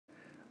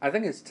I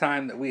think it's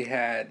time that we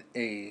had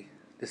a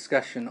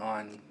discussion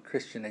on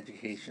Christian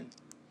education.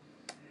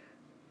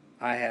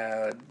 I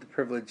had the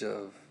privilege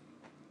of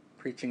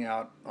preaching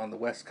out on the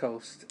West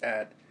Coast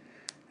at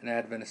an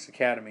Adventist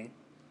academy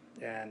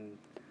and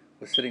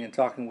was sitting and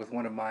talking with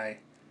one of my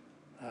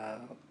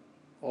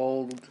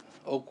old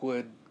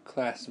Oakwood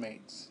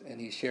classmates, and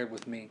he shared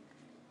with me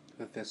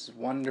that this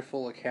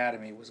wonderful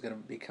academy was going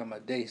to become a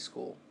day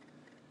school.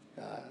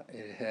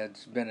 It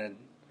has been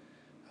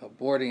a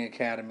boarding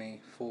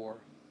academy for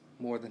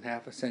more than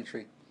half a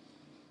century,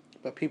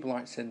 but people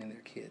aren't sending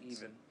their kids.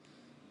 Even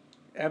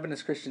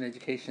Adventist Christian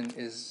Education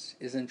is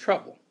in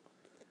trouble,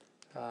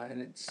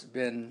 and it's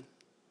been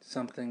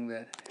something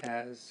that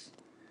has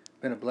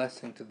been a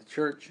blessing to the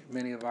church.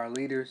 Many of our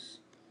leaders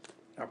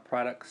are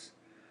products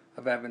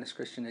of Adventist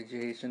Christian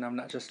Education. I'm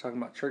not just talking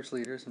about church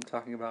leaders, I'm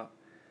talking about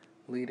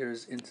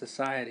leaders in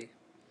society.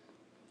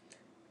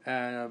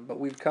 But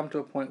we've come to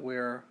a point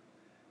where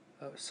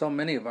so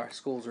many of our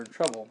schools are in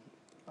trouble.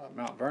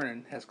 Mount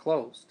Vernon has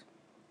closed,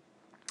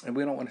 and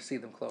we don't want to see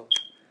them close.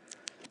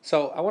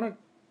 So I want to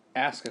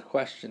ask a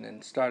question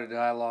and start a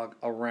dialogue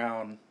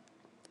around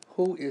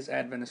who is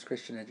Adventist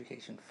Christian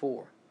Education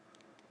for?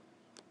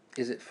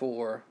 Is it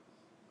for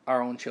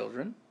our own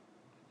children,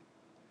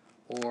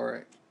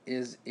 or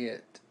is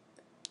it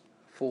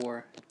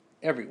for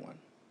everyone?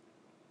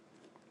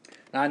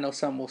 Now I know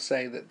some will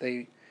say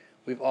that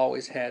we've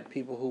always had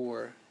people who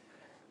were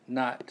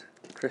not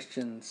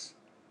Christians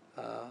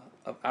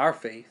of our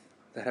faith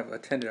that have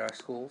attended our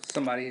schools.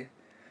 Somebody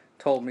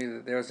told me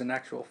that there's an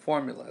actual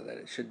formula that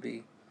it should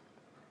be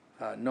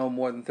no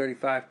more than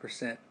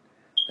 35%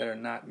 that are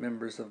not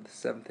members of the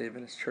Seventh-day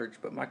Adventist Church.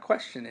 But my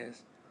question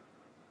is,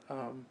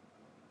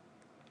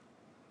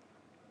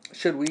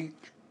 should we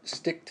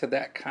stick to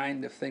that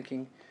kind of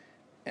thinking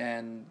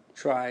and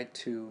try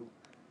to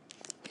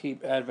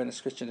keep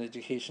Adventist Christian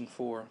education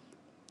for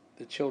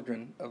the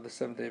children of the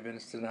Seventh-day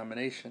Adventist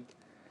denomination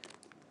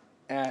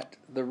at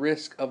the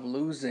risk of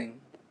losing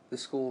the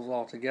schools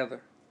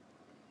altogether?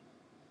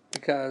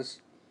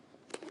 Because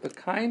the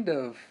kind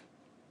of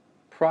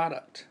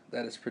product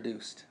that is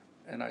produced,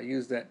 and I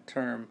use that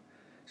term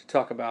to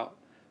talk about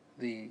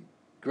the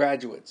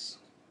graduates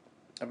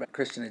of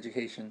Christian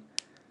education,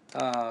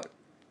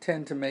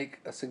 tend to make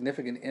a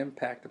significant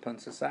impact upon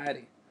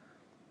society.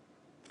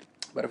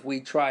 But if we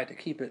try to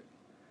keep it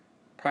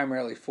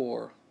primarily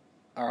for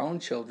our own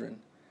children,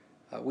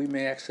 we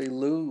may actually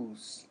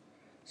lose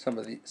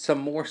some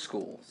more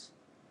schools.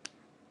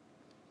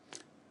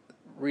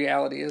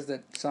 Reality is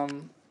that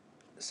some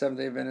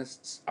Seventh-day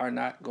Adventists are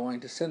not going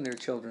to send their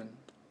children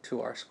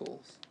to our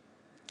schools.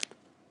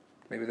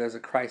 Maybe there's a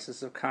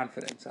crisis of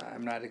confidence.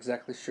 I'm not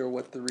exactly sure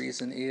what the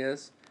reason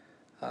is.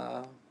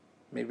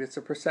 Maybe it's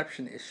a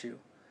perception issue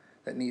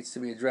that needs to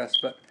be addressed.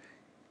 But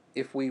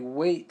if we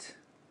wait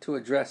to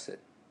address it,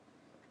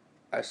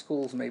 our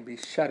schools may be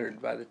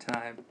shuttered by the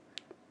time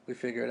we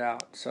figure it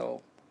out.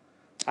 So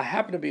I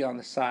happen to be on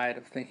the side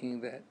of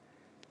thinking that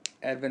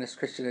Adventist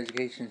Christian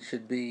education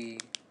should be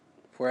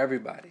for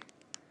everybody,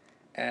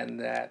 and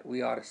that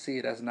we ought to see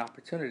it as an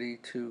opportunity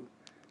to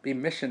be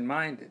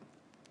mission-minded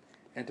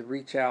and to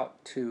reach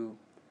out to,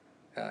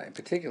 in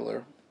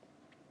particular,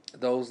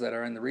 those that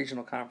are in the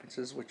regional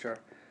conferences, which are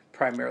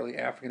primarily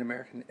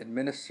African-American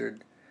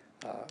administered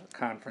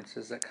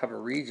conferences that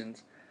cover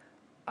regions.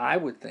 I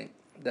would think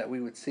that we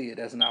would see it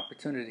as an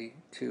opportunity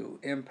to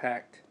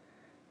impact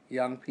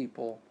young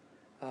people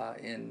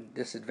in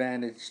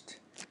disadvantaged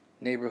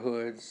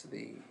neighborhoods,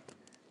 the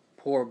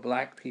poor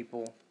black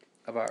people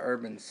of our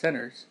urban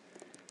centers,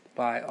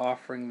 by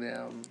offering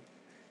them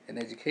an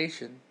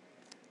education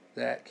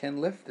that can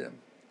lift them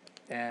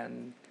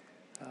and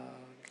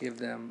give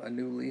them a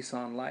new lease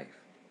on life.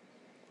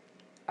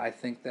 I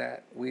think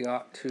that we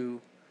ought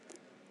to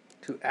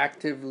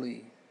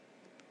actively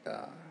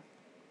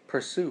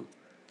pursue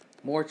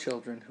more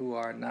children who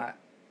are not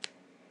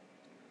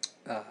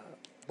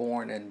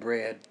born and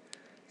bred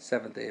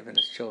Seventh-day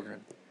Adventist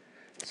children.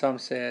 Some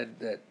said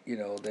that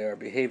there are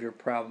behavior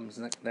problems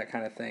and that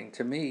kind of thing.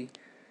 To me,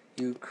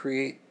 you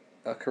create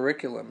a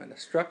curriculum and a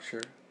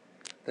structure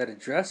that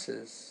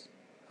addresses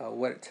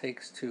what it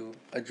takes to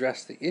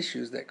address the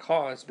issues that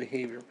cause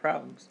behavior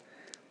problems,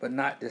 but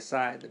not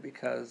decide that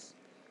because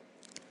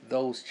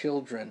those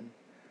children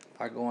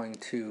are going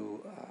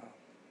to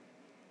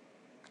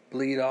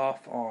bleed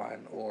off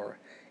on or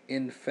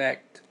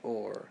infect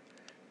or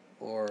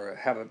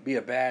be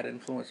a bad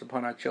influence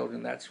upon our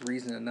children, that's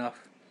reason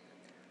enough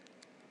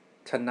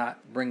to not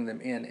bring them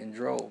in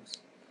droves.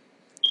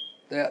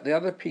 The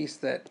other piece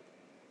that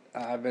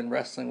I've been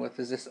wrestling with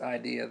is this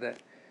idea that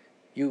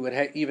you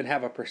would even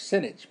have a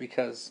percentage,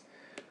 because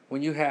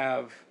when you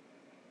have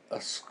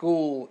a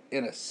school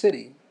in a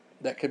city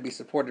that could be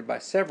supported by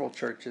several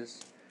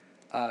churches,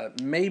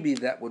 maybe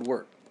that would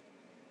work.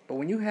 But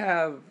when you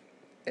have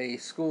a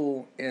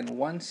school in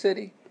one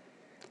city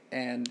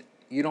and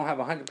you don't have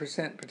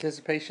 100%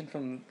 participation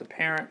from the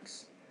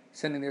parents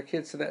sending their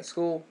kids to that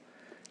school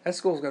is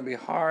going to be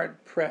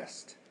hard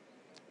pressed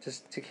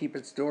just to keep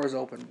its doors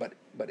open.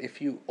 But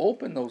if you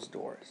open those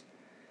doors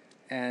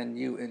and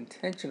you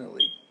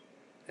intentionally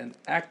and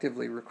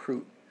actively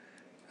recruit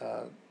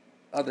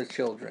other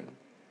children,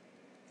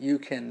 you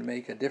can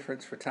make a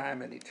difference for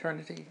time and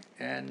eternity,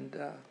 and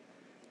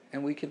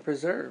we can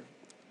preserve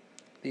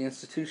the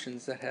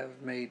institutions that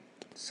have made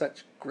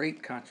such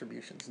great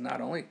contributions,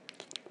 not only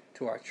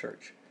to our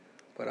church,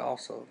 but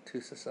also to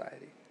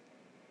society.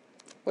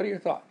 What are your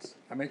thoughts?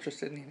 I'm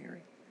interested in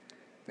hearing.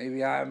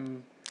 Maybe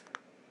I'm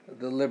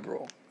the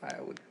liberal.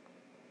 I would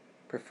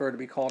prefer to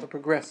be called a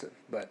progressive,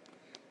 but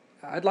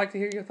I'd like to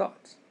hear your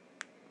thoughts.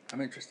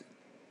 I'm interested.